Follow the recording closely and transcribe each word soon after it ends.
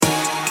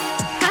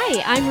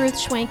Hey, I'm Ruth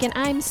Schwank, and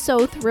I'm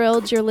so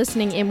thrilled you're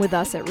listening in with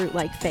us at Root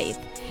Like Faith.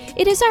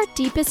 It is our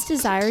deepest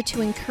desire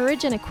to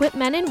encourage and equip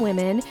men and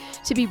women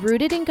to be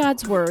rooted in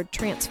God's Word,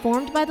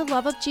 transformed by the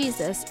love of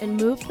Jesus, and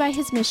moved by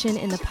His mission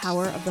in the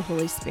power of the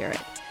Holy Spirit.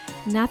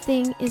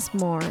 Nothing is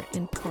more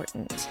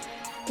important.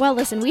 Well,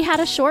 listen, we had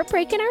a short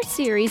break in our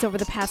series over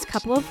the past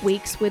couple of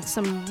weeks with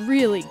some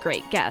really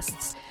great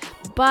guests.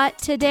 But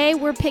today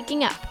we're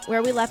picking up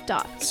where we left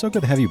off. It's so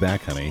good to have you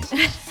back, honey.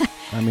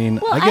 I mean,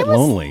 Well, I get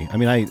lonely. I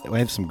mean, I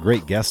have some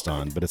great guests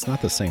on, but it's not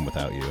the same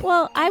without you.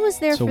 Well, I was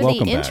there So for the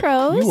welcome back.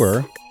 intros. You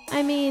were,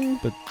 I mean,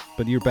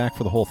 but you're back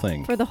for the whole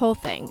thing. for the whole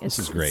thing. This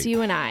is great. It's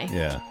you and I.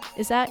 Yeah.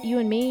 Is that you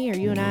and me or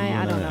you and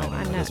I? I don't know.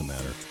 I'm It not. doesn't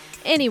matter.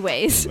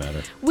 Anyways, Doesn't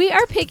matter. we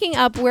are picking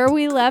up where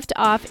we left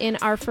off in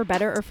our For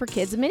Better or For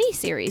Kids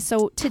mini-series.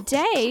 So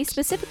today,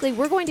 specifically,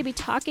 we're going to be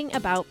talking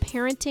about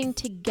parenting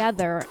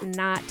together,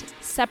 not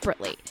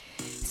separately.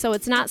 So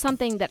it's not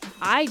something that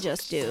I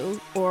just do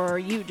or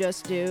you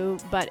just do,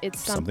 but it's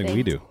something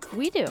we do.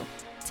 We do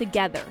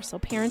together. So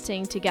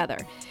parenting together.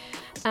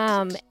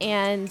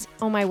 And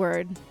oh my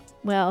word.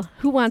 Well,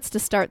 who wants to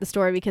start the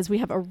story? Because we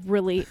have a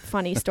really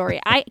funny story.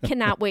 I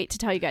cannot wait to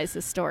tell you guys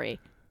this story.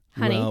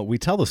 Honey. Well, we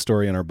tell the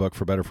story in our book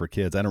For Better for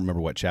Kids. I don't remember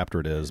what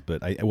chapter it is,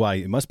 but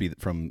it must be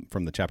from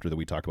the chapter that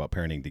we talk about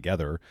parenting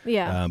together.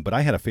 Yeah. But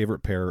I had a favorite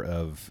pair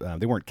of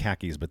they weren't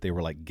khakis, but they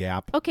were like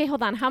Gap Okay,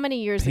 hold on. How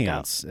many years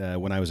pants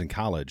when I was in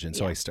college, and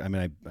so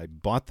Yeah. I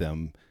bought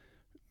them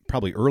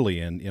probably early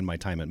in my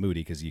time at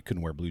Moody because you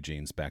couldn't wear blue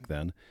jeans back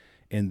then.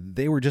 And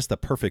they were just the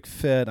perfect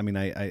fit. I mean,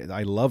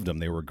 I loved them.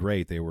 They were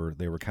great. They were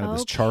kind of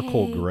this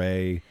charcoal Okay.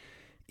 gray.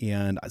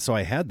 And so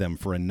I had them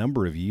for a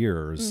number of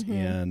years,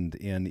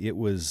 Mm-hmm. and it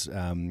was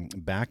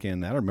back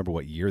in, I don't remember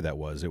what year that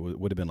was. It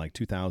would have been like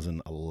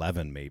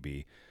 2011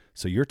 maybe.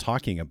 So you're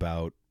talking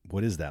about,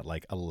 what is that,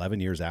 like 11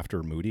 years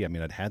after Moody? I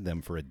mean, I'd had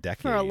them for a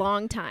decade. For a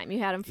long time. You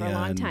had them for a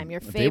long And time. Your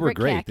favorite They were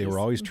great. They khakis. were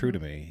always true to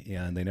me,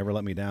 and they never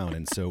let me down.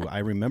 And so I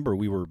remember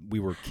we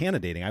were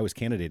candidating. I was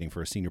candidating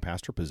for a senior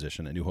pastor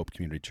position at New Hope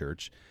Community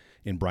Church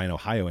in Bryan,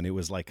 Ohio, and it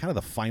was like kind of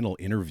the final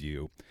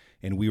interview.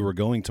 And we were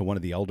going to one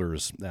of the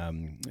elders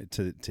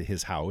to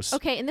his house.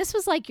 Okay, and this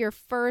was like your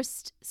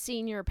first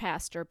senior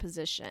pastor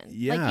position. Like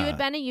you Yeah. had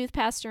been a youth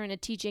pastor and a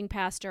teaching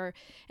pastor,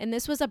 and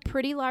this was a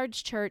pretty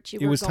large church.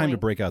 It was time to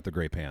break out the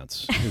gray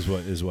pants. Is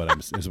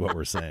what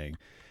we're saying.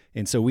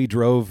 And so we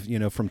drove,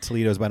 from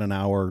Toledo, it was about an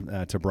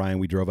hour to Bryan.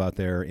 We drove out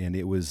there, and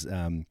it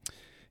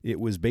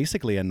was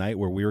basically a night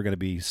where we were going to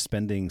be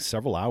spending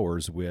several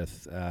hours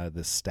with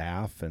the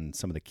staff and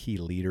some of the key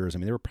leaders. I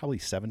mean, there were probably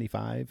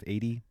 75,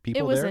 80 people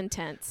It was there.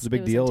 intense. It was a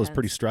big deal. It was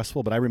pretty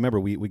stressful. But I remember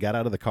we got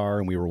out of the car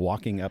and we were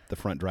walking up the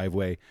front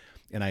driveway,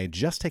 and I had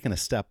just taken a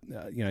step,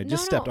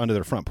 stepped onto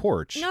their front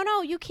porch.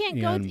 No, you can't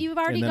go. And- You've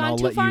already and then gone I'll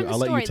too let far you- in the I'll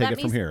let you story. take That it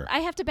from means here. I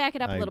have to back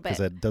it up a little bit. Because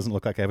it doesn't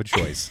look like I have a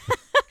choice.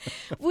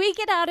 We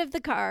get out of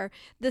the car.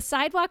 The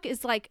sidewalk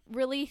is like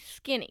really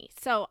skinny.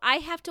 So I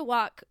have to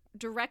walk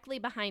directly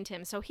behind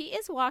him. So he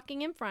is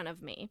walking in front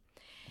of me.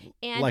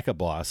 And Like a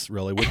boss,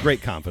 really, with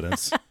great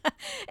confidence.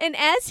 and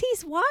as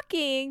he's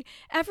walking,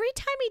 every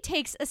time he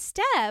takes a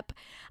step,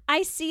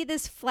 I see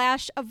this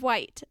flash of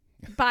white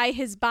by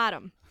his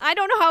bottom. I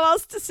don't know how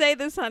else to say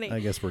this, honey. I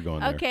guess we're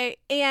going there. Okay,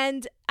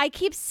 and I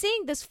keep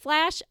seeing this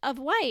flash of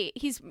white.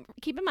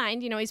 Keep in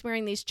mind, he's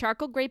wearing these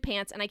charcoal gray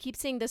pants, and I keep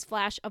seeing this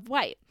flash of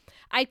white.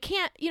 I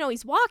can't,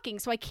 he's walking,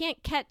 so I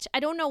can't catch. I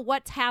don't know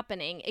what's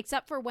happening,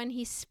 except for when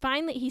he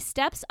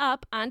steps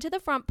up onto the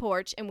front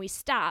porch and we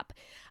stop.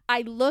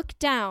 I look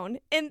down,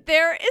 and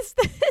there is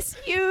this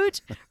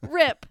huge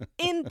rip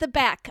in the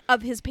back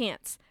of his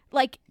pants,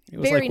 like It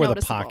was very like where the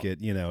noticeable. pocket,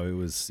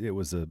 it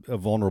was a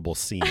vulnerable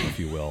seam, if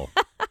you will.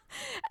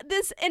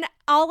 And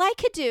all I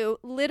could do,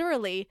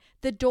 literally,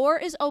 the door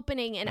is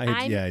opening, and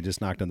I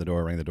just knocked on the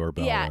door, rang the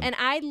doorbell. Yeah, and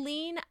I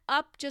lean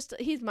up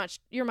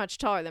you're much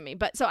taller than me,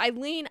 but so I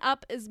lean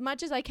up as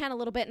much as I can a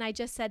little bit, and I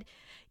just said,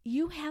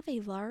 "You have a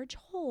large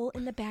hole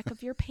in the back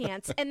of your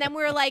pants." And then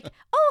we were like,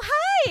 "Oh,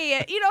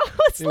 hi."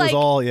 It's it like,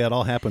 was it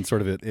all happened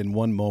sort of in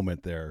one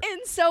moment there.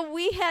 and so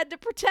we had to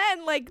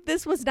pretend like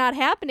this was not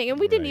happening, and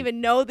we didn't Right.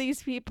 even know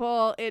these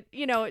people. It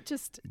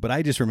just But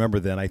I just remember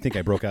then, I think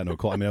I broke out into a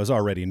cold. I mean, I was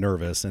already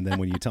nervous, and then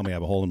when you tell me I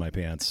have a hole in my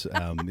pants,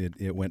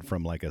 it went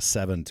from like a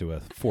 7 to a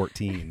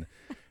 14.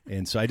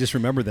 And so I just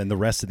remember then the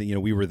rest of the,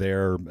 we were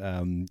there,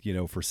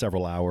 for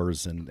several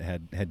hours and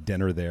had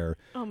dinner there.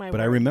 Oh my But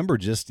I word. remember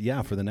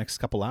for the next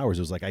couple hours,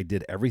 it was like I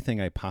did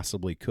everything I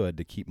possibly could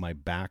to keep my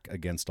back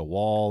against a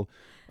wall.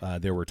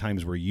 There were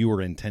times where you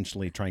were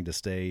intentionally trying to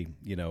stay,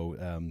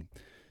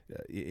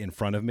 in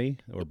front of me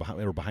or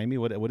behind me.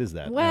 What is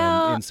that?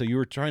 Well, and so you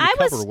were trying to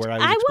cover where I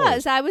was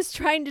exposed. I was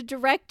trying to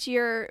direct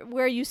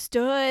where you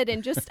stood,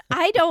 and just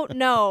I don't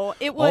know.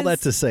 It was All that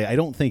to say, I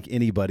don't think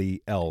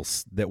anybody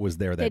else that was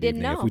there They that didn't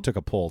evening, if know. we took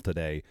a poll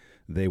today,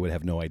 they would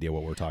have no idea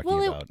what we're talking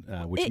Well,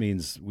 about, which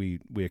means we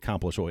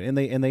accomplish what, and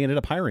they ended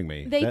up hiring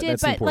me. They did,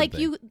 that's the but important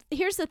like thing.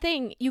 here's the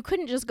thing: you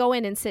couldn't just go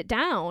in and sit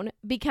down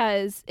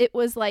because it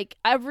was like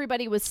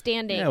everybody was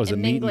standing. Yeah, it was and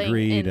a meet and mingling,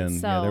 greet, and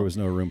so there was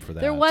no room for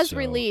that. there was so.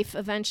 relief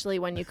eventually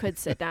when you could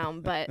sit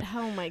down, but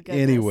oh my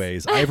goodness.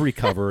 Anyways, I've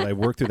recovered. I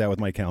worked through that with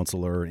my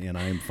counselor, and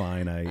I'm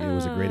fine. It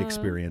was a great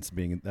experience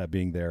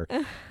being there,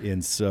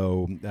 and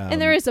so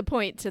and there is a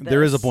point to this.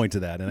 There is a point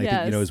to that, and I think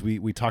Yes. as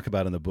we talk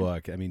about in the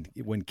book, I mean,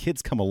 when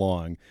kids come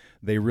along,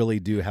 they really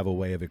do have a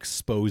way of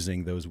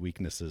exposing those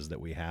weaknesses that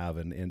we have,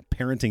 and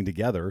parenting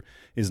together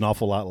is an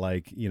awful lot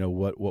like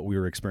what we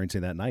were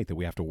experiencing that night, that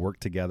we have to work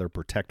together,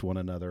 protect one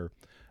another,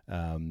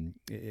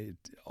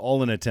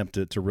 all in an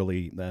attempt to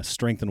really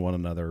strengthen one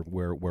another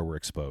where we're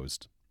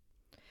exposed.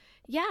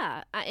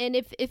 Yeah, and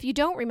if you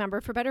don't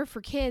remember, For Better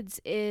for Kids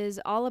is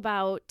all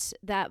about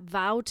that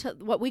vow to,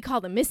 what we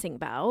call the missing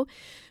vow,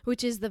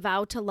 which is the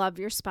vow to love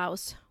your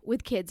spouse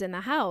with kids in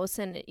the house.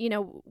 And,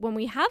 when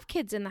we have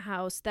kids in the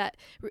house, that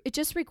it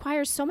just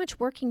requires so much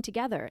working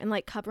together and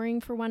like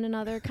covering for one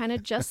another, kind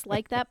of just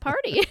like that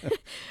party.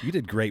 You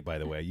did great, by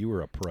the way. You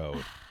were a pro.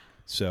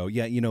 So,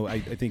 yeah, I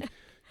think...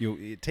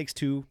 it takes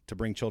two to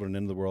bring children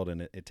into the world,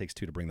 and it takes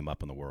two to bring them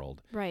up in the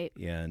world. Right.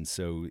 And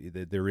so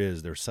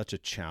there's such a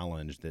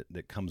challenge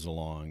that comes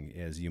along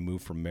as you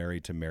move from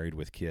married to married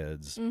with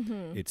kids.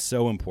 Mm-hmm. It's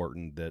so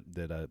important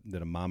that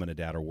a mom and a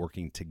dad are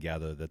working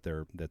together, that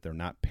they're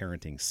not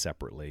parenting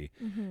separately.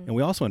 Mm-hmm. And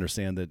we also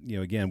understand that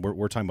again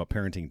we're talking about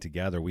parenting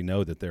together. We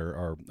know that there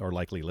are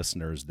likely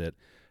listeners that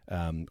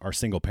are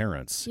single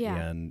parents, Yeah.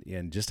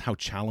 and just how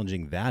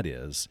challenging that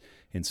is.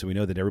 And so we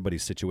know that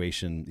everybody's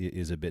situation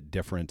is a bit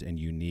different and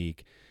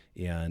unique.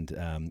 And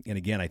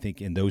again, I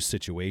think in those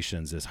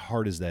situations, as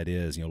hard as that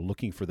is,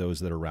 looking for those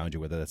that are around you,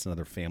 whether that's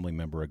another family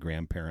member, a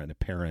grandparent, a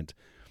parent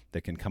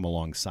that can come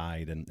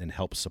alongside and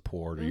help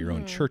support, or your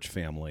own church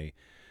family.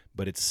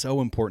 But it's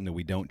so important that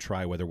we don't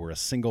try, whether we're a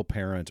single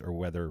parent or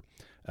whether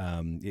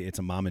it's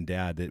a mom and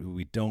dad, that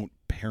we don't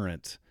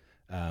parent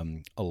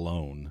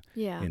alone.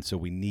 Yeah. And so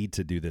we need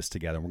to do this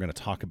together. We're going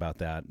to talk about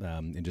that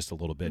in just a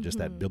little bit, just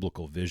that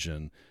biblical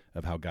vision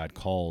of how God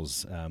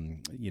calls,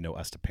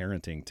 us to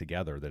parenting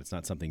together, that it's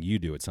not something you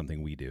do, it's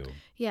something we do.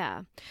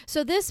 Yeah.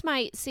 So this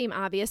might seem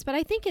obvious, but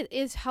I think it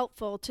is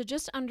helpful to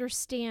just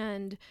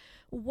understand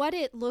what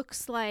it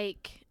looks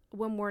like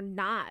when we're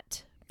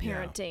not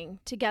parenting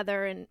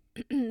together. And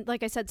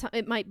like I said,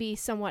 it might be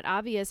somewhat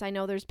obvious. I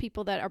know there's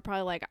people that are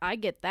probably like, I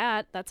get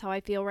that. That's how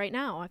I feel right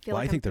now. I feel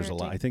Well, like I think I'm there's a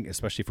lot. parenting. I think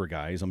especially for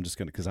guys, I'm just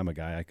going to, because I'm a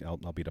guy,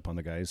 I'll beat up on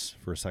the guys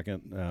for a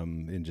second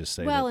and just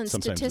say Well, that and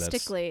sometimes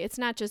statistically, it's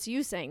not just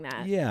you saying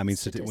that. Yeah, I mean,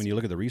 when you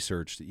look at the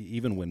research,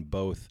 even when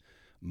both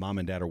mom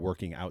and dad are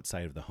working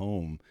outside of the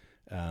home,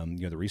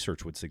 the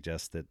research would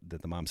suggest that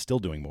the mom's still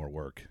doing more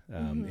work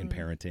in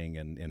parenting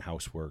and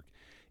housework.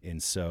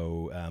 And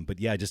so, but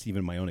yeah, just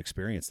even my own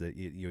experience, that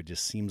it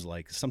just seems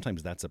like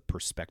sometimes that's a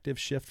perspective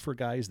shift for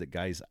guys, that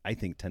guys, I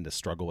think, tend to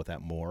struggle with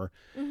that more.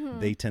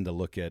 They tend to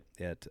look at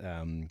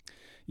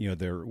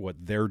what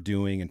they're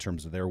doing in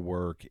terms of their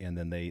work, and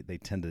then they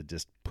tend to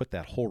just put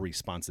that whole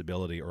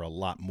responsibility, or a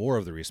lot more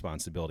of the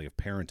responsibility of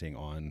parenting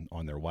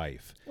on their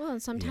wife. Well,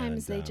 and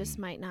sometimes they just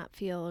might not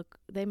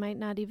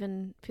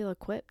even feel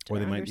equipped or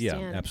they might,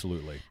 understand. yeah,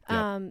 absolutely.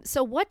 Yep.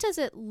 So what does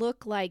it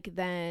look like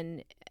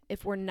then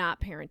if we're not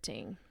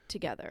parenting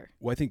together?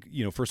 Well, I think,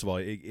 first of all,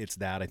 it's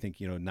that. I think,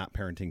 not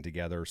parenting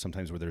together,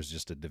 sometimes where there's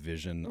just a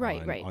division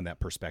on that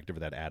perspective, or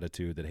that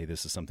attitude that, hey,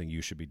 this is something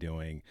you should be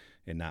doing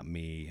and not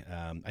me.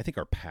 I think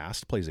our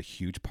past plays a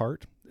huge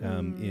part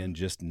in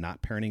just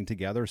not parenting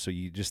together. So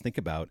you just think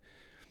about,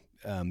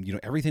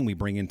 everything we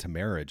bring into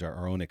marriage,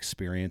 our own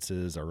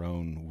experiences, our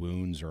own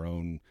wounds, our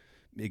own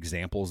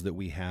examples that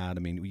we had. I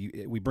mean,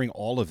 we bring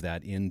all of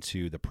that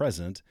into the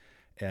present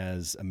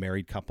as a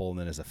married couple and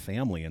then as a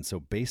family. And so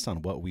based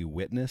on what we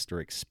witnessed or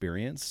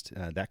experienced,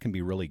 that can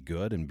be really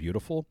good and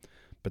beautiful,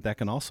 but that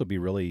can also be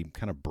really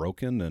kind of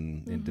broken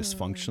and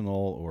dysfunctional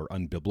or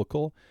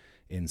unbiblical.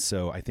 And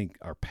so I think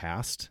our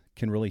past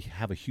can really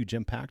have a huge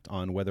impact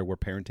on whether we're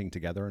parenting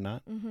together or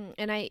not.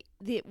 And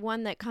the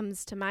one that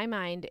comes to my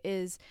mind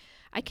is,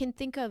 I can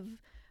think of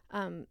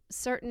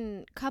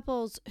certain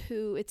couples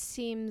who it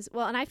seems,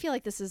 well, and I feel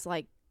like this is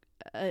like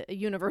a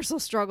universal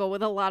struggle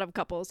with a lot of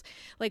couples,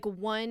 like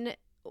one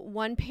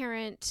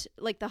parent,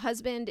 like the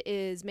husband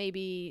is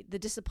maybe the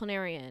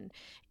disciplinarian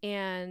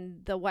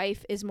and the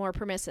wife is more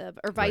permissive,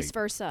 or vice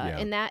versa. Yeah.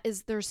 And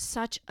there's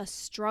such a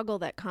struggle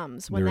that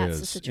comes when There that's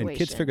is. the situation. And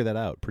kids figure that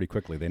out pretty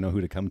quickly. They know who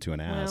to come to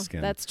and ask.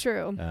 And, that's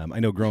true. I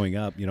know growing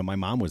up, my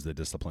mom was the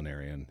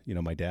disciplinarian.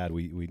 My dad,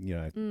 we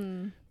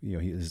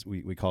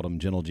called him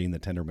Gentle Gene the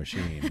Tender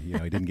Machine.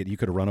 You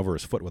could have run over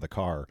his foot with a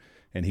car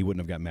and he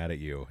wouldn't have got mad at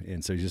you.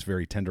 And so he's just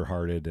very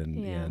tenderhearted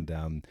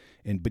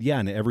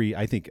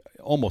I think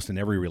almost in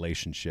every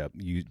relationship,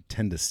 you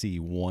tend to see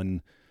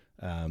one,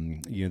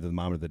 the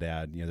mom or the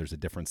dad, there's a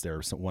difference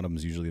there. So one of them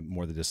is usually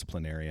more the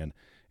disciplinarian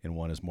and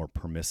one is more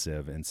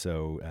permissive. And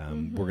so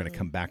we're going to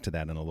come back to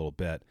that in a little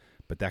bit,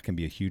 but that can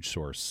be a huge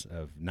source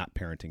of not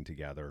parenting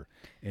together.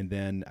 And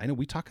then I know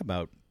we talk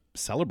about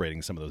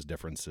celebrating some of those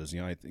differences.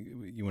 I think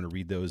you want to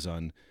read those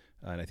on.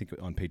 And I think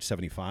on page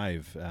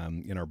 75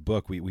 in our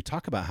book, we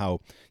talk about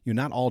how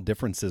not all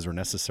differences are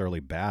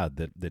necessarily bad.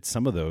 That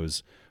some of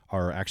those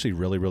are actually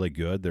really, really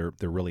good. They're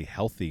really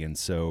healthy. And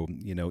so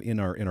in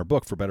our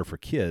book, For Better for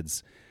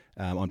Kids,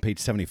 on page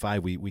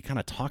 75, we kind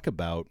of talk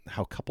about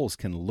how couples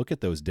can look at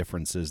those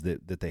differences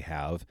that they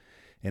have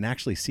and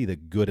actually see the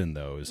good in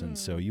those. And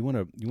so you want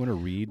to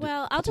read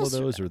a couple of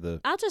those, or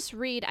I'll just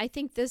read. I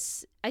think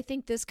this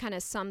kind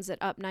of sums it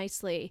up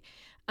nicely.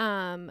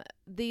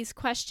 These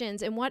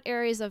questions: in what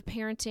areas of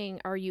parenting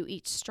are you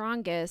each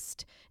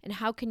strongest, and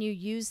how can you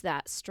use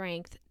that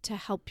strength to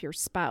help your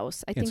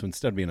spouse? I think so.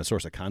 Instead of being a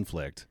source of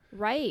conflict,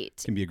 right,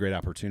 it can be a great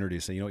opportunity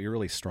to say, you're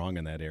really strong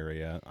in that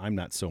area. I'm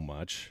not so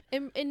much.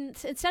 And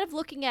instead of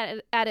looking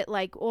at it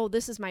like, oh,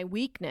 this is my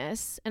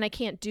weakness and I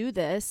can't do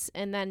this,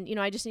 and then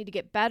I just need to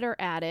get better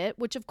at it,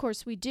 which of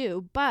course we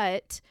do,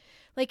 but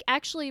like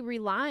actually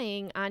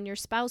relying on your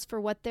spouse for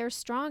what they're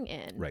strong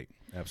in. Right.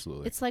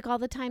 Absolutely. It's like all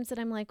the times that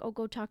I'm like, oh,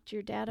 go talk to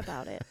your dad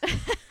about it.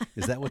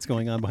 Is that what's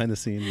going on behind the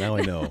scene? Now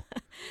I know,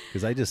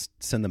 because I just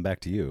send them back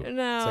to you.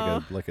 No.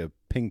 It's like a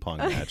ping pong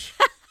match.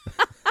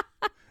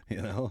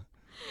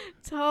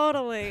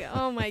 Totally.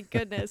 Oh my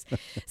goodness.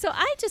 So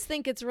I just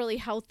think it's really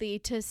healthy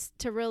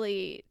to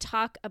really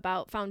talk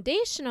about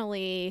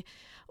foundationally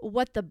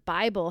what the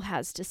Bible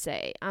has to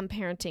say on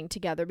parenting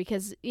together,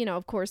 because,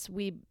 of course,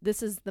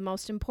 this is the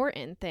most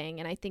important thing.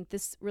 And I think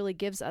this really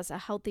gives us a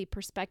healthy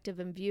perspective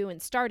and view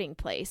and starting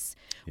place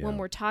when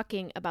we're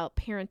talking about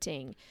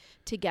parenting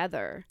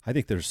together. I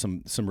think there's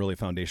some really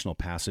foundational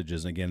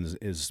passages. And again,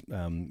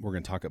 we're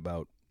going to talk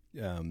about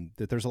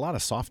that there's a lot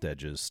of soft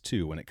edges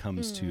too when it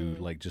comes to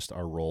like just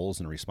our roles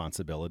and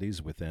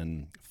responsibilities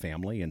within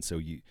family. And so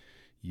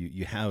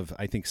you have,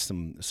 I think,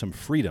 some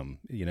freedom,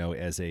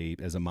 as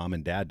a mom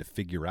and dad to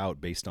figure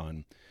out, based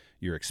on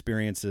your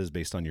experiences,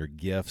 based on your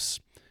gifts,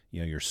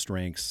 your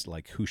strengths,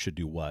 like who should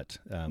do what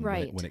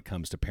when it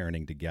comes to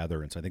parenting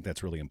together. And so I think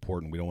that's really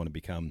important. We don't want to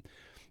become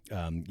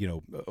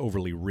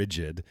overly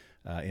rigid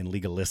and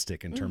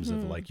legalistic in terms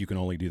of like, you can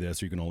only do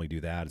this or you can only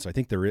do that. And so I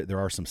think there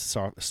are some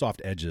soft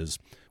edges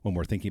when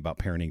we're thinking about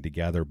parenting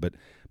together. But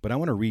I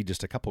want to read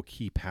just a couple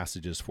key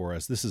passages for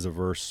us. This is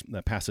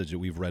a passage that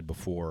we've read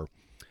before.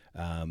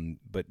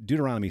 But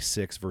Deuteronomy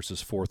 6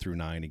 verses 4 through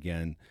 9,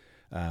 again,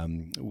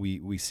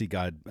 we see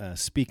God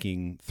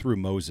speaking through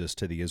Moses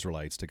to the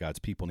Israelites, to God's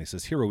people. And he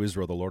says, "Hear, O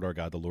Israel, the Lord our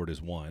God, the Lord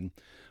is one.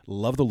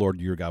 Love the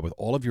Lord your God with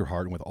all of your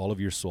heart and with all of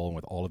your soul and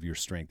with all of your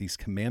strength. These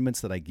commandments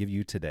that I give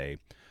you today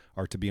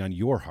are to be on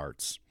your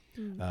hearts.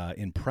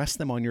 Impress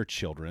them on your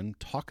children.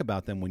 Talk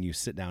about them when you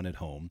sit down at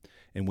home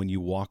and when you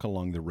walk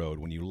along the road,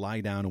 when you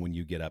lie down and when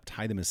you get up.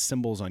 Tie them as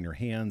symbols on your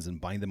hands and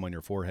bind them on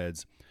your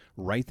foreheads.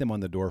 Write them on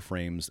the door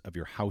frames of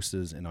your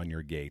houses and on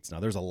your gates." Now,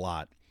 there's a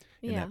lot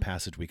in that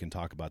passage we can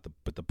talk about.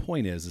 But the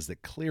point is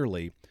that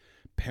clearly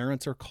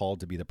parents are called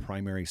to be the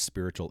primary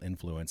spiritual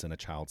influence in a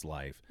child's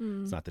life.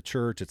 It's not the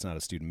church. It's not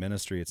a student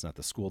ministry. It's not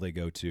the school they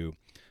go to.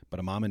 But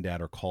a mom and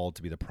dad are called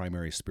to be the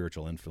primary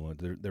spiritual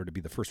influence. They're to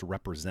be the first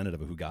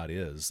representative of who God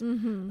is,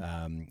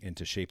 and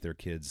to shape their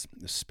kids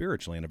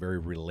spiritually in a very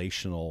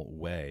relational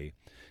way.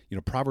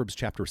 Proverbs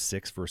chapter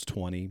 6, verse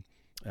 20,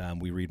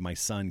 we read, "My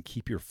son,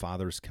 keep your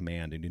father's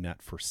command and do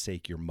not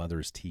forsake your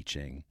mother's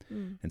teaching."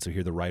 And so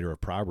here the writer of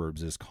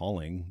Proverbs is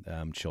calling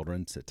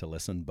children to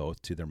listen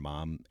both to their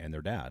mom and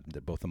their dad,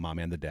 that both the mom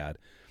and the dad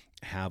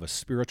have a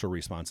spiritual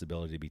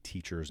responsibility to be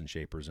teachers and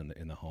shapers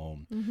in the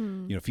home.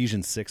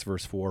 Ephesians 6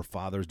 verse 4,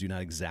 "Fathers, do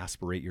not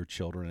exasperate your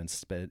children,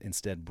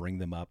 instead bring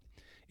them up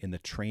in the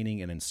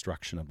training and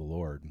instruction of the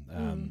Lord."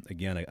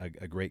 Again,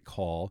 a great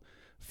call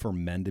for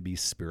men to be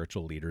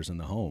spiritual leaders in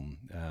the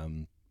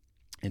home,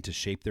 and to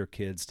shape their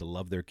kids, to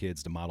love their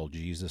kids, to model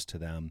Jesus to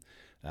them,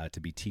 to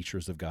be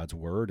teachers of God's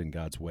word and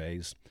God's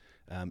ways.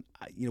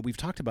 We've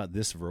talked about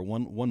this for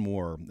one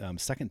more,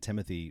 2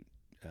 Timothy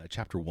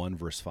chapter 1,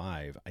 verse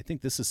 5. I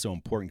think this is so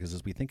important because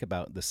as we think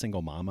about the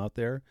single mom out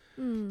there,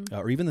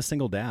 or even the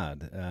single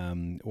dad,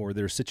 or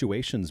there's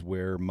situations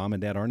where mom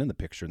and dad aren't in the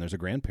picture and there's a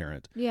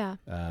grandparent,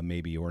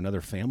 maybe, or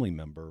another family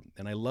member.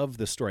 And I love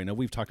this story. I know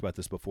we've talked about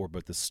this before,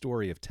 but the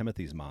story of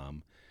Timothy's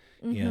mom.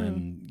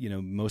 And,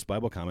 most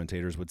Bible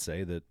commentators would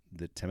say that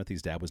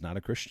Timothy's dad was not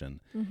a Christian.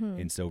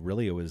 And so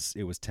really it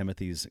was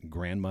Timothy's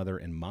grandmother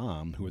and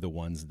mom who were the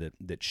ones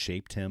that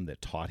shaped him,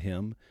 that taught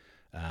him,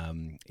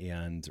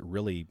 and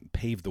really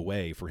paved the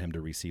way for him to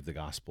receive the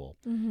gospel.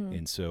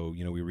 And so,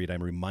 we read,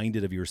 "I'm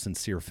reminded of your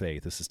sincere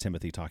faith." This is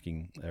Timothy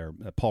talking, or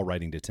Paul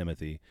writing to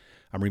Timothy.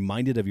 "I'm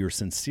reminded of your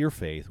sincere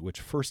faith,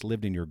 which first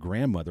lived in your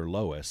grandmother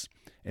Lois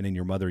and in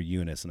your mother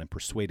Eunice, and I'm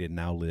persuaded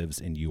now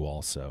lives in you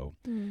also."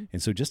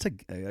 And so just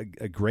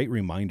a great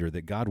reminder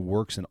that God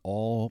works in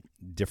all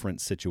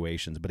different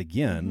situations. But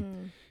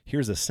again,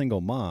 here's a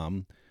single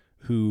mom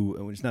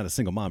who is not a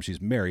single mom.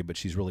 She's married, but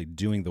she's really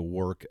doing the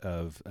work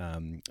of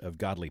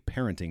godly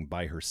parenting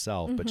by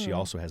herself. But she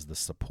also has the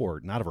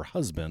support, not of her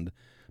husband,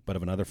 but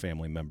of another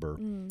family member,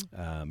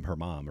 her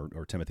mom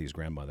or Timothy's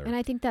grandmother. And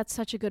I think that's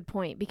such a good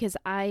point, because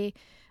I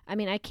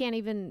mean, I can't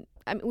even,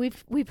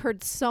 we've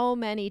heard so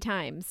many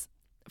times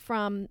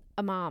from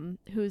a mom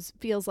who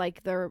feels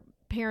like they're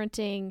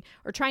parenting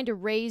or trying to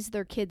raise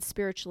their kids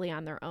spiritually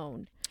on their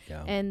own.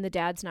 Yeah. And the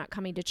dad's not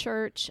coming to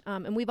church.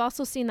 And we've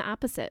also seen the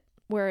opposite,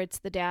 where it's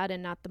the dad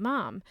and not the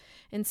mom.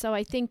 And so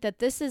I think that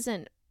this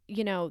isn't,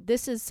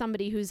 this is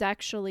somebody who's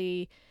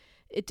actually,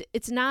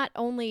 it's not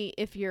only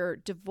if you're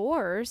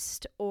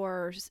divorced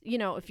or,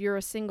 if you're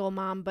a single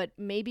mom, but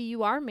maybe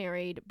you are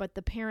married, but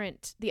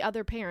the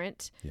other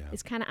parent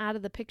is kind of out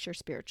of the picture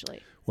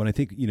spiritually. Well, I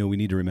think, we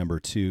need to remember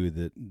too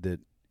that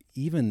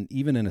even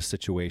in a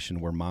situation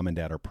where mom and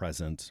dad are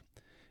present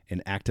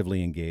and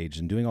actively engaged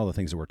and doing all the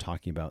things that we're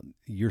talking about,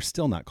 you're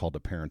still not called to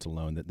parent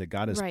alone, that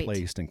God has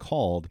placed and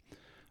called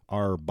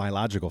our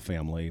biological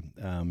family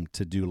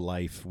to do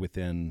life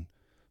within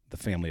the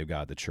family of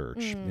God, the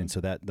church. And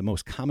so that the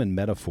most common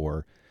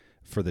metaphor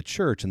for the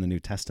church in the New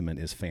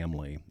Testament is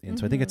family. And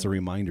so I think it's a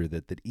reminder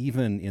that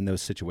even in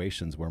those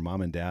situations where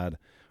mom and dad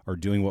are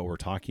doing what we're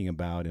talking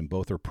about and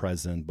both are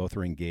present, both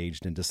are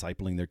engaged in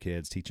discipling their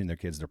kids, teaching their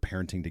kids, they're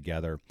parenting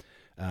together,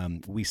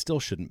 we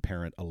still shouldn't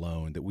parent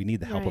alone, that we need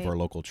the help of our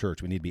local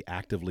church. We need to be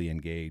actively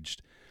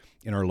engaged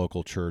in our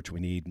local church. We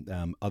need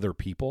other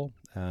people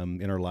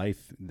in our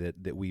life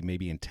that we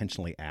maybe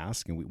intentionally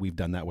ask, and we've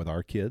done that with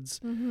our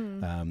kids.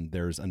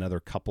 There's another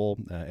couple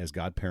as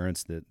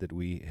godparents that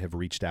we have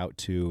reached out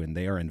to, and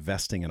they are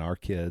investing in our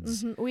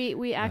kids.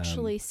 We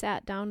actually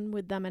sat down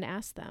with them and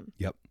asked them.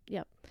 Yep.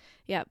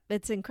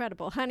 It's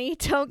incredible. Honey,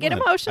 don't get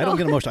emotional. I don't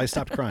get emotional. I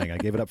stopped crying. I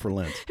gave it up for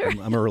Lent.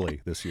 I'm early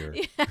this year.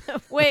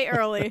 Way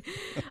early.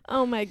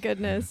 Oh, my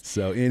goodness.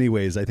 So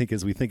anyways, I think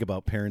as we think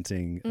about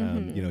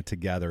parenting,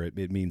 together,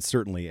 it means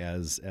certainly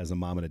as a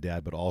mom and a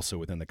dad, but also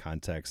within the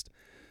context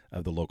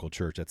of the local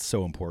church. That's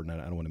so important.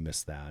 I don't want to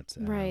miss that.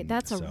 Right.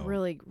 That's a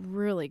really,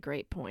 really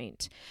great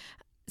point.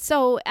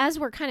 So as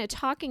we're kind of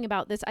talking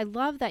about this, I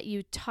love that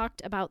you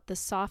talked about the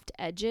soft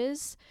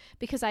edges,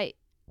 because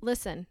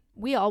listen,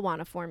 we all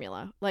want a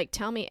formula. Like,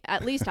 tell me,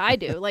 at least I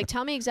do. Like,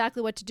 tell me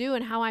exactly what to do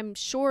and how I'm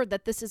sure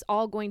that this is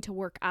all going to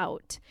work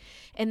out.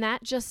 And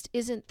that just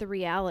isn't the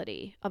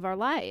reality of our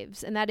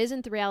lives. And that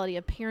isn't the reality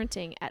of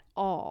parenting at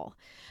all.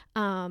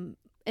 And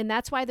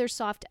that's why there's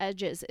soft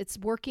edges. It's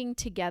working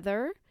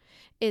together.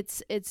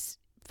 It's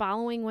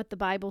following what the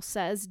Bible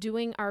says,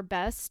 doing our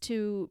best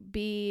to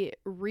be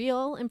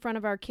real in front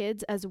of our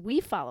kids as we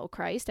follow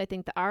Christ. I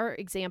think that our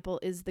example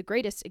is the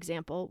greatest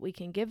example we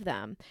can give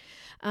them.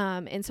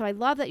 And so I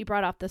love that you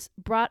brought up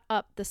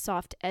the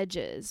soft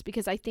edges,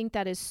 because I think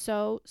that is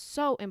so,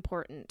 so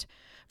important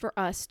for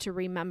us to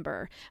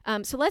remember.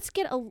 So let's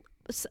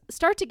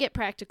start to get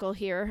practical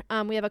here.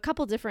 We have a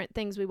couple different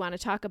things we want to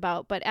talk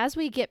about, but as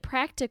we get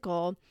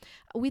practical,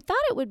 we thought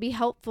it would be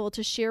helpful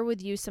to share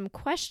with you some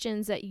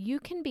questions that you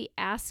can be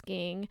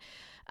asking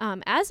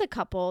as a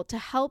couple to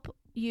help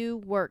you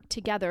work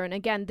together. And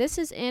again, this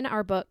is in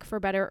our book,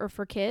 For Better or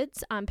for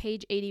Kids, on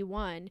page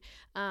 81.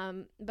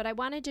 But I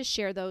wanted to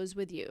share those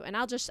with you, and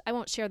I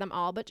won't share them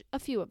all, but a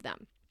few of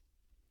them.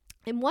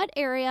 In what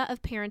area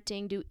of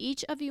parenting do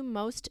each of you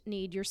most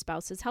need your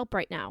spouse's help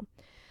right now?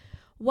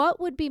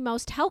 What would be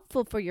most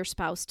helpful for your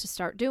spouse to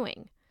start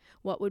doing?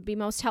 What would be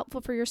most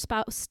helpful for your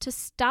spouse to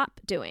stop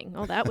doing?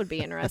 Oh, that would be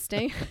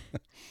interesting.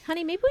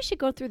 Honey, maybe we should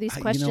go through these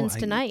questions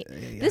tonight.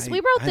 We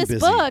wrote this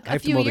book a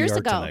few years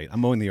ago. Tonight. I'm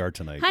mowing the yard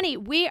tonight. Honey,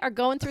 we are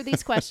going through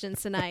these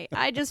questions tonight.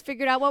 I just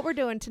figured out what we're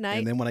doing tonight.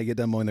 And then when I get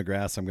done mowing the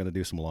grass, I'm going to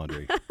do some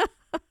laundry.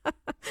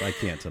 So I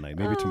can't tonight.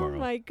 Maybe tomorrow. Oh,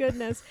 my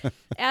goodness.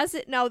 As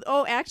it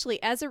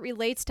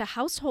relates to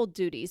household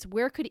duties,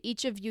 where could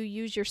each of you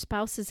use your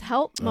spouse's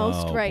help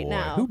most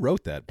now? Who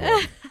wrote that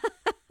book?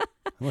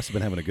 I must have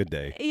been having a good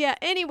day. Yeah.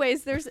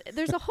 Anyways, there's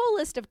a whole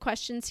list of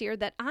questions here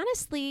that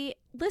honestly,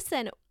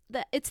 listen,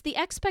 it's the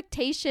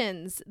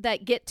expectations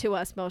that get to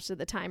us most of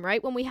the time,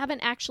 right? When we haven't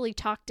actually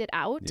talked it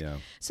out. Yeah.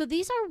 So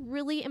these are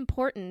really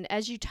important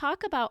as you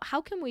talk about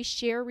how can we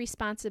share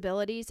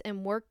responsibilities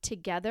and work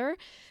together.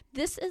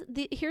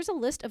 Here's a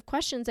list of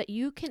questions that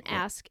you can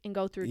ask and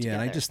go through together.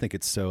 Yeah, and I just think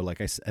it's so,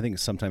 I think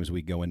sometimes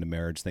we go into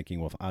marriage thinking,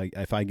 well,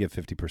 if I give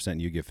 50%,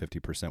 you give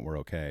 50%, we're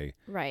okay.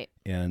 Right.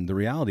 And the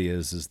reality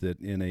is that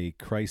in a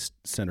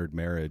Christ-centered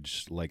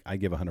marriage, I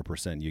give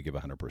 100%, you give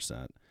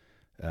 100%.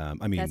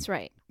 That's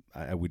right.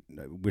 I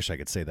wish I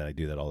could say that I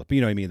do that all the time. But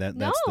you know what I mean?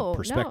 That's the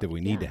perspective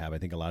we need to have. I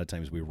think a lot of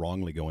times we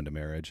wrongly go into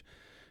marriage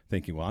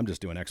thinking, well, I'm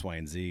just doing X, Y,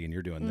 and Z, and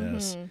you're doing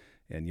this.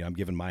 And I'm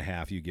giving my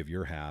half, you give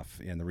your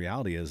half. And the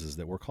reality is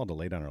that we're called to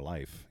lay down our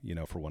life,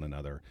 for one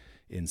another.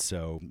 And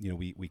so,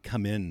 we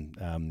come in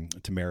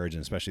to marriage,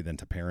 and especially then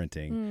to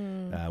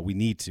parenting. We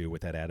need to,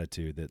 with that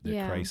attitude that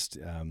Christ,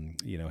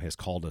 has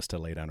called us to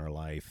lay down our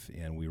life,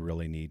 and we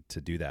really need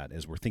to do that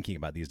as we're thinking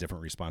about these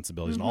different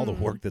responsibilities and all the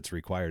work that's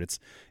required.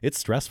 It's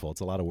stressful.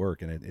 It's a lot of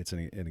work, and it's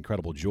an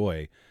incredible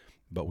joy.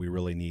 But we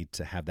really need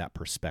to have that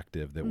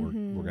perspective that we're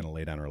going to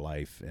lay down our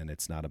life, and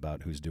it's not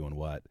about who's doing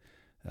what.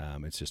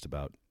 It's just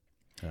about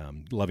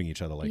loving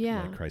each other like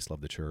Yeah. Christ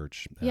loved the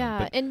church.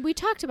 Yeah. And we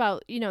talked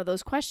about,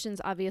 those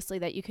questions obviously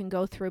that you can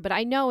go through, but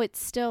I know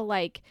it's still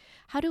like,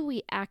 how do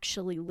we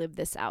actually live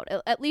this out?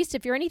 At least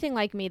if you're anything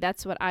like me,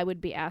 that's what I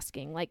would be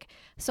asking. Like,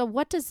 so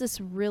what does this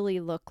really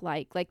look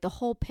like the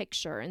whole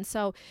picture? And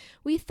so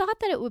we thought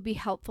that it would be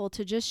helpful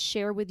to just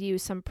share with you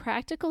some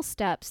practical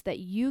steps that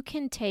you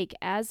can take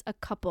as a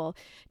couple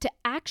to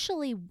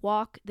actually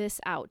walk this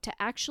out, to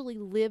actually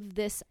live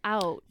this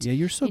out. Yeah,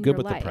 you're so in good your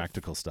with life. the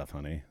practical stuff,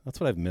 honey. That's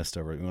what I've missed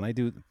over when I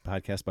do the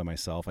podcast by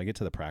myself. I get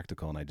to the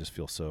practical and I just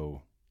feel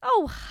so.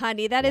 Oh,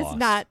 honey, that is Lost.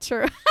 not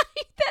true.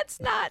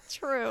 That's not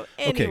true.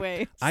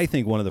 Anyway, I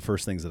think one of the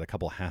first things that a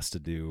couple has to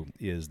do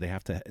is they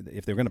have to,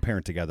 if they're going to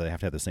parent together, they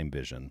have to have the same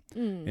vision.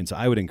 And so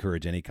I would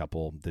encourage any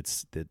couple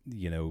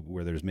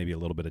where there's maybe a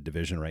little bit of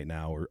division right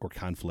now or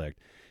conflict,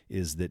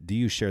 is that do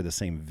you share the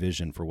same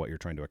vision for what you're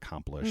trying to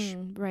accomplish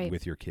right.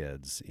 with your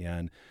kids?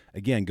 And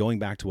again, going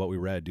back to what we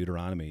read,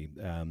 Deuteronomy,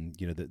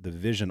 the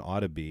vision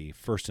ought to be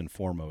first and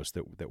foremost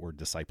that we're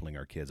discipling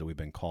our kids, that we've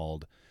been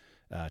called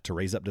to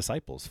raise up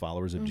disciples,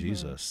 followers of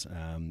Jesus.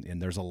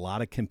 And there's a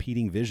lot of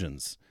competing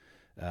visions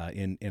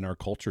in our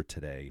culture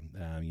today.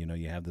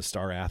 You have the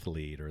star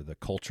athlete or the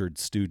cultured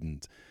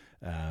student.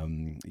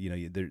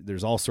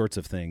 There's all sorts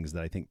of things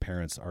that I think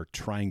parents are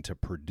trying to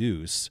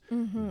produce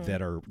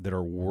that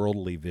are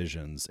worldly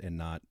visions and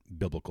not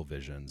biblical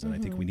visions. And I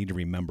think we need to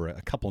remember,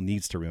 a couple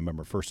needs to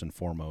remember first and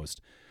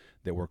foremost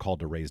that we're called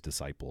to raise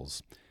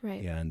disciples.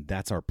 Right. And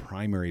that's our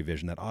primary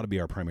vision. That ought to be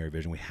our primary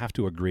vision. We have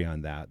to agree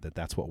on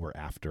that's what we're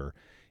after,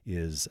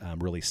 is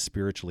really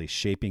spiritually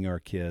shaping our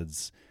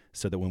kids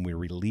so that when we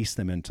release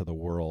them into the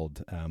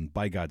world,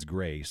 by God's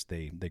grace,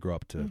 they grow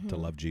up to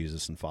love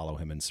Jesus and follow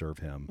him and serve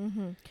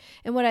him.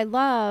 And what I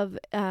love,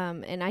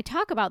 and I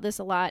talk about this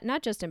a lot,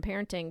 not just in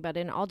parenting, but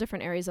in all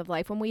different areas of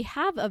life, when we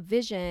have a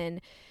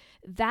vision,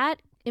 that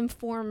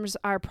informs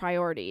our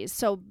priorities.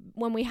 So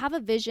when we have a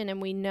vision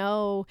and we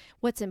know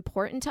what's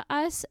important to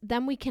us,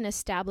 then we can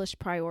establish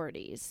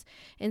priorities.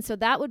 And so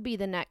that would be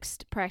the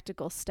next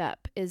practical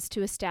step, is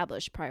to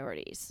establish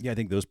priorities. Yeah, I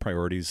think those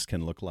priorities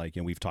can look like,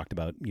 and we've talked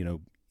about,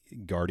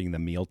 guarding the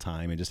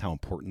mealtime and just how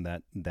important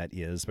that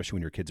is, especially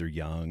when your kids are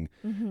young.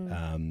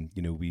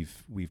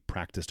 We've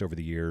practiced over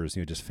the years,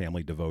 just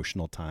family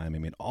devotional time. I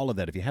mean, all of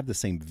that, if you have the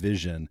same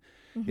vision,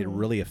 it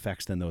really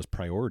affects then those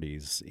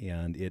priorities,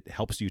 and it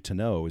helps you to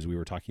know, as we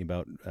were talking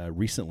about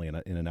recently in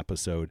an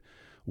episode,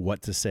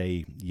 what to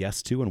say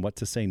yes to and what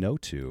to say no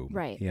to.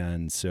 Right.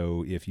 And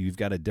so if you've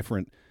got a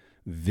different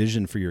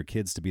vision for your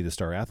kids to be the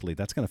star athlete,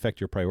 that's going to affect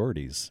your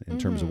priorities in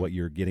terms of what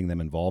you're getting them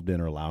involved in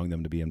or allowing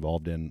them to be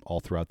involved in all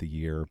throughout the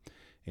year.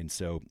 And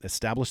so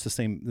establish the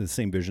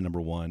same vision,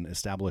 number one,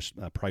 establish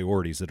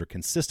priorities that are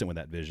consistent with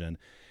that vision.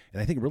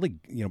 And I think really,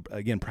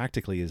 again,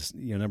 practically is,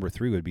 number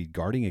three would be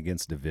guarding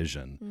against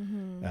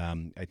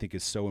division. I think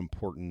is so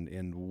important.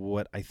 And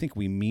what I think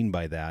we mean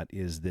by that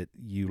is that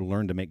you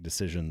learn to make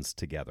decisions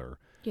together.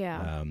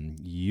 Yeah.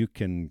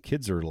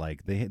 Kids are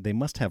like, they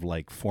must have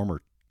like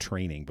former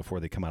training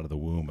before they come out of the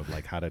womb of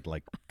like how to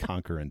like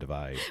conquer and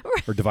divide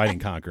or divide and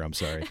conquer. I'm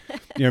sorry.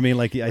 You know what I mean?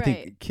 Like I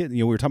think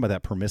we were talking about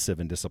that permissive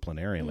and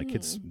disciplinarian, like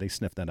kids, they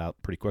sniff that out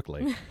pretty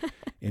quickly.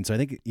 And so I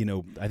think,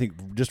 I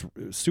think just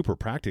super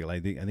practical. I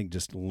think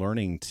just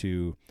learning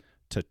to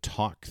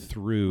talk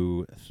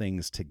through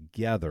things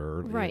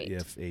together. Right.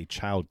 If a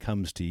child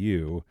comes to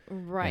you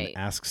and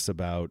asks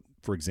about,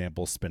 for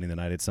example, spending the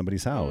night at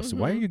somebody's house.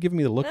 Why are you giving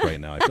me the look right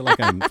now? I feel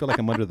like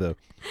I'm under the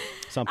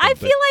something. I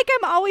feel like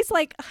I'm always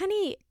like,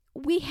 honey,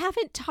 we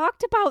haven't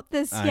talked about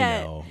this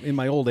yet. I know. In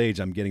my old age,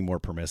 I'm getting more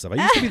permissive.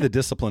 I used to be the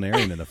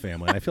disciplinarian in the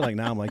family. And I feel like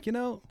now I'm like,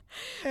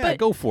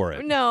 go for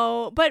it.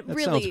 No, but that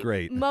really, sounds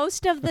great.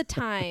 Most of the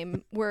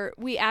time,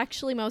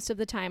 most of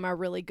the time are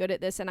really good at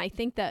this. And I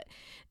think that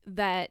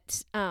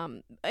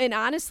and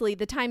honestly,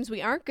 the times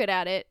we aren't good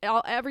at it,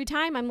 every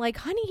time I'm like,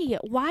 honey,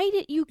 why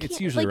did you can't?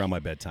 It's usually around my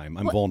bedtime.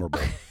 I'm vulnerable.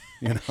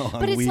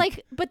 But it's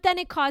weak. But then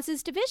it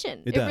causes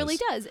division. It does. really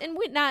does. And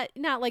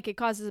not like it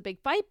causes a big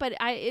fight, but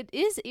it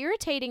is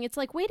irritating. It's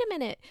like, wait a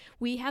minute,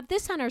 we have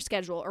this on our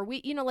schedule, or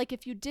we, like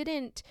if you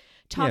didn't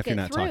talk if you're it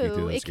not through, talking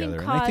through it together. can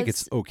And cause. I think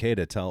it's okay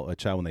to tell a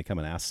child when they come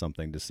and ask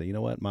something to say, you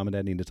know what, Mom and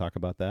Dad need to talk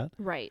about that.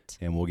 Right.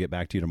 And we'll get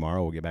back to you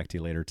tomorrow. We'll get back to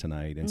you later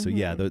tonight. And so,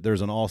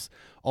 there's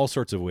all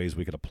sorts of ways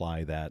we could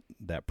apply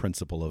that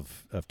principle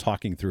of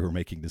talking through or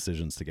making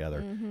decisions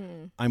together.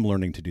 I'm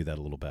learning to do that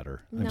a little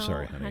better. I'm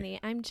sorry, honey.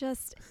 I'm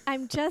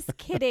just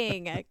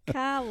kidding.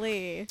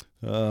 Golly.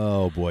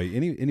 Oh boy.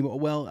 Any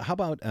well, how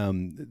about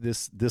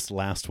this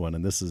last one?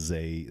 And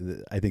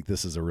I think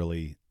this is a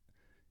really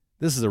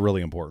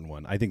important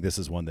one. I think this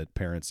is one that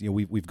parents,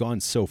 we've gone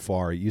so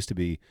far. It used to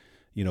be,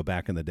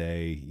 back in the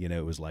day,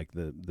 it was like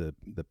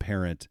the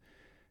parent,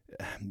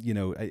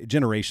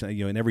 generation,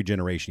 in every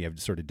generation you have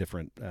sort of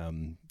different,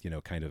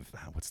 kind of,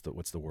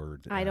 what's the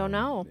word? I don't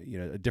know.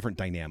 A different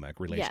dynamic,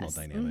 relational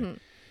dynamic.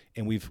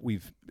 And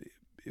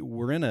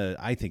we're in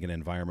I think an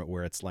environment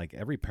where it's like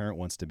every parent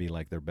wants to be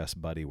like their best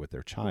buddy with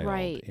their child.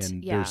 Right.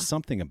 And there's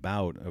something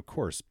about, of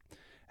course,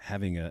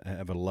 have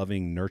a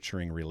loving,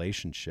 nurturing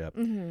relationship,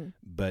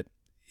 but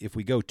if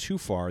we go too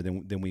far,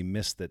 then we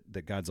miss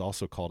that God's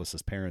also called us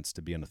as parents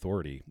to be an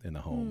authority in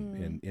the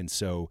home, and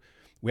so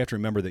we have to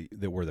remember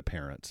that we're the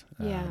parent.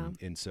 Yeah.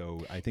 And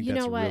so I think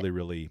that's really,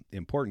 really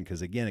important,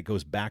 because again, it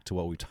goes back to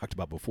what we talked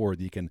about before,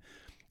 that you can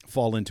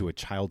fall into a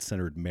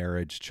child-centered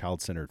marriage,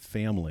 child-centered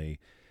family,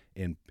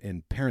 and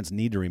parents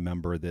need to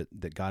remember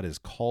that God has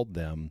called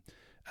them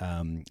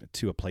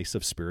to a place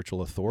of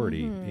spiritual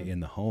authority in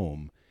the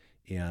home,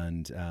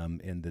 and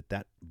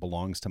that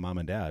belongs to mom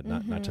and dad,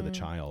 not to the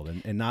child,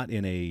 and not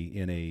in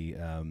a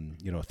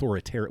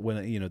authoritarian.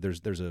 When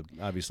there's a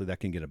obviously that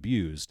can get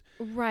abused,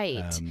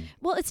 right?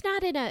 Well, it's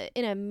not in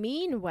a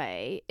mean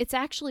way. It's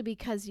actually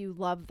because you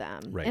love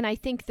them, right. And I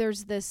think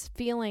there's this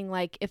feeling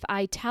like if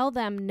I tell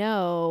them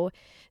no,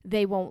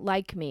 they won't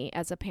like me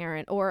as a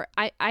parent. Or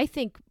I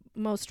think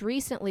most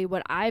recently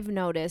what I've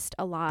noticed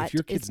a lot, if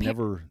your kids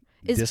never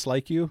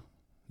dislike you,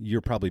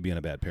 you're probably being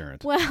a bad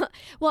parent. Well,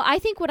 I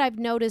think what I've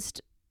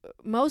noticed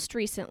most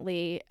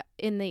recently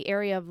in the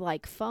area of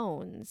like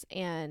phones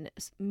and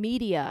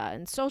media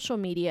and social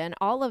media and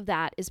all of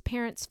that is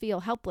parents feel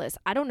helpless.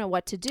 I don't know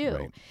what to do.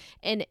 Right.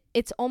 And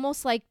it's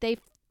almost like they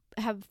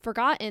have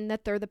forgotten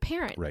that they're the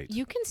parent. Right.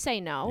 You can say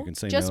no. You can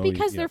say just no,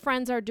 because their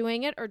friends are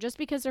doing it, or just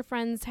because their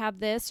friends have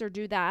this or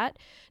do that,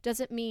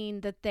 doesn't mean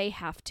that they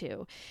have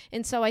to.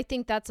 And so I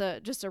think that's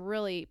just a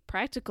really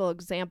practical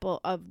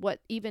example of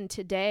what even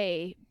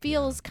today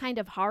feels kind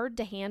of hard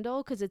to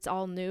handle because it's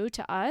all new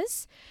to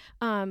us.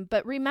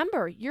 But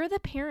remember, you're the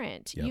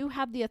parent. Yep. You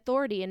have the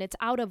authority, and it's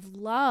out of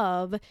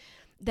love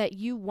that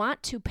you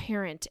want to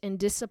parent and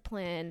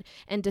discipline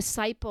and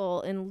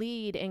disciple and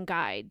lead and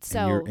guide.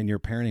 So and you're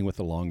parenting with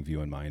the long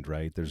view in mind,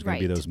 right? There's going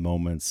to be those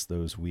moments,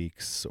 those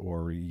weeks,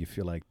 or you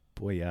feel like,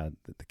 boy,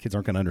 the kids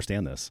aren't going to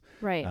understand this.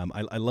 Right.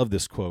 I love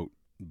this quote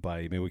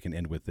by, maybe we can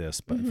end with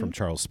this, but from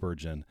Charles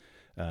Spurgeon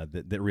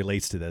that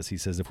relates to this. He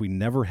says, if we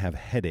never have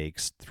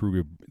headaches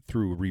through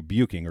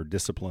rebuking or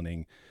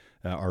disciplining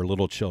our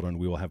little children,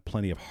 we will have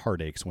plenty of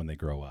heartaches when they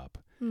grow up.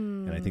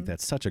 And I think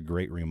that's such a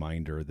great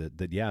reminder that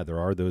there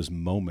are those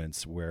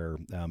moments where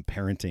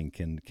parenting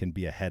can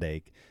be a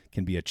headache,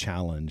 can be a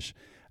challenge,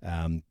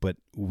 but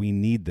we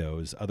need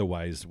those.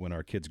 Otherwise, when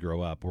our kids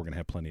grow up, we're going to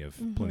have plenty of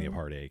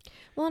heartache.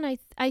 Well, and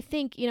I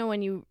think,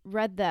 when you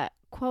read that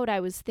quote,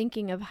 I was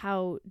thinking of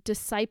how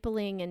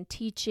discipling and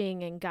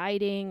teaching and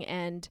guiding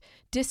and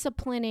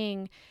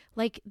disciplining,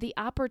 like the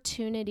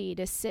opportunity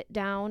to sit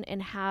down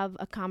and have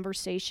a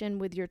conversation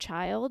with your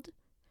child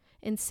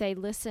and say,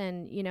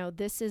 listen,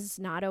 this is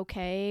not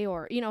okay,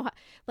 or,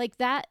 like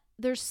that,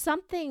 there's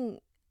something,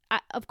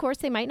 of course,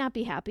 they might not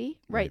be happy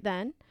right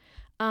then.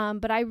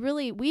 But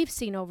we've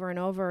seen over and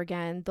over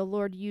again, the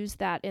Lord use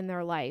that in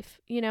their life,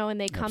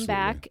 and they come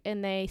back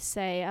and they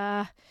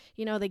say,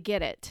 they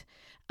get it.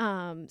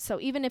 So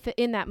even if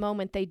in that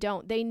moment they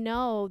don't, they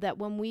know that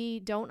when we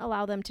don't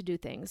allow them to do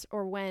things,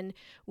 or when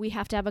we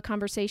have to have a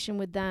conversation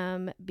with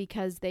them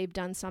because they've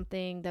done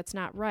something that's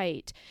not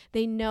right,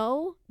 they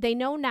know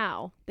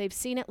now, they've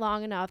seen it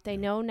long enough. They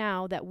know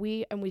now that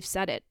we've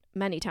said it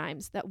many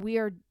times,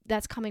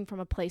 that's coming from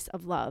a place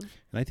of love.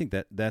 And I think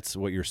that's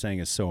what you're saying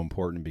is so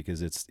important,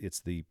 because it's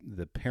the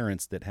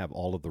parents that have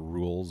all of the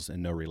rules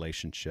and no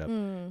relationship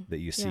that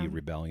you see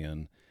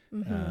rebellion.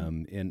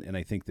 And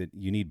I think that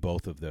you need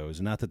both of those.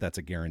 Not that that's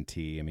a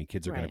guarantee. I mean,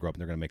 kids are going to grow up and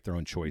they're going to make their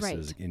own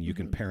choices, and you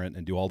can parent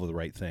and do all of the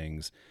right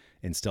things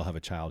and still have a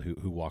child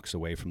who walks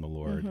away from the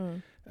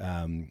Lord.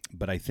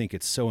 But I think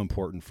it's so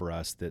important for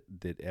us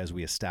that as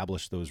we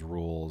establish those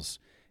rules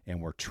and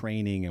we're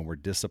training and we're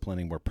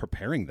disciplining, we're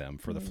preparing them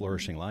for the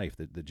flourishing life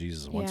that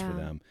Jesus wants for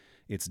them.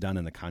 It's done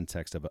in the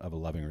context of a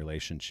loving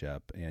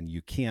relationship, and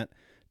you can't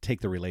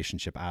take the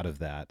relationship out of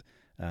that.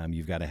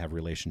 You've got to have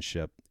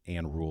relationship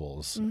and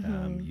rules.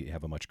 You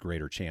have a much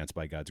greater chance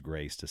by God's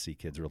grace to see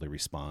kids really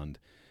respond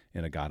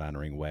in a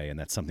God-honoring way, and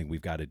that's something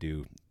we've got to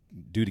do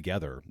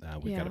together.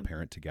 We've got to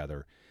parent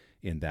together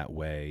in that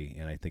way,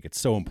 and I think it's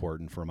so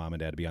important for mom and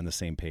dad to be on the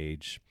same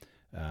page,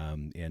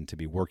 and to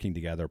be working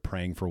together,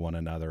 praying for one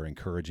another,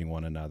 encouraging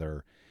one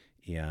another,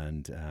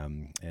 and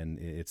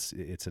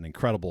it's an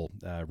incredible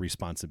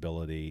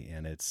responsibility,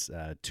 and it's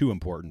too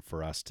important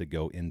for us to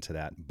go into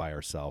that by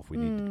ourselves. We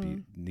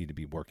need to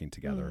be working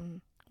together.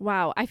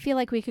 Wow, I feel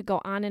like we could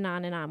go on and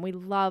on and on. We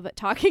love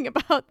talking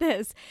about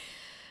this.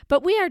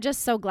 But we are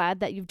just so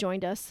glad that you've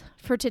joined us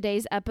for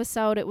today's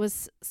episode. It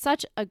was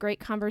such a great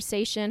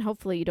conversation.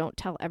 Hopefully you don't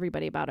tell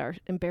everybody about our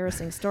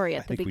embarrassing story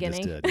at the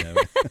beginning. We just did.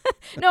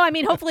 No, I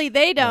mean, hopefully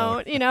they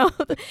don't,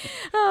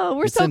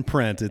 It's in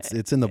print.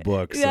 It's in the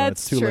book, so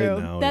it's too late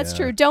now. That's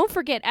true. Don't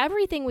forget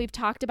everything we've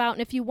talked about.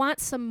 And if you want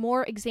some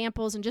more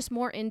examples and just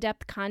more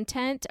in-depth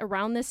content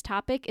around this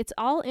topic, it's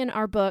all in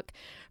our book,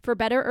 For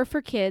Better or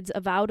for Kids,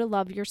 A Vow to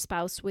Love Your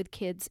Spouse with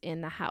Kids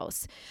in the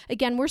House.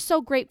 Again, we're so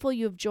grateful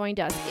you have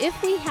joined us.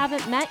 If we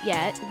haven't met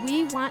yet,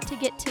 we want to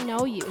get to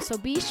know you. So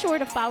be sure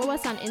to follow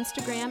us on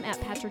Instagram at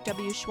Patrick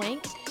W.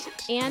 Schwenk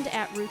and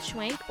at Ruth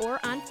Schwenk, or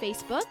on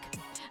Facebook.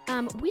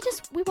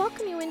 We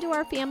welcome you into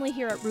our family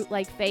here at Root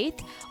Like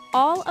Faith.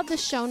 All of the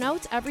show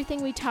notes,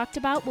 everything we talked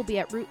about, will be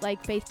at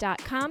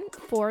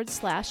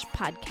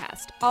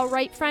rootlikefaith.com/podcast. All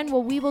right, friend.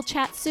 Well, we will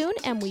chat soon,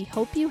 and we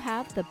hope you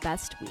have the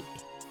best week.